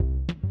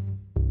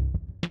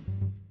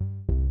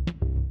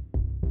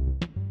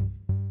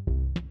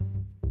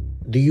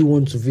Do you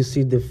want to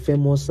visit the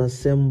famous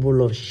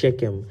assembly of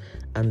Shechem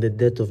and the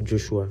death of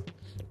Joshua?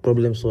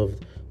 Problem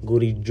solved. Go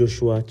read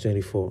Joshua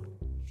 24.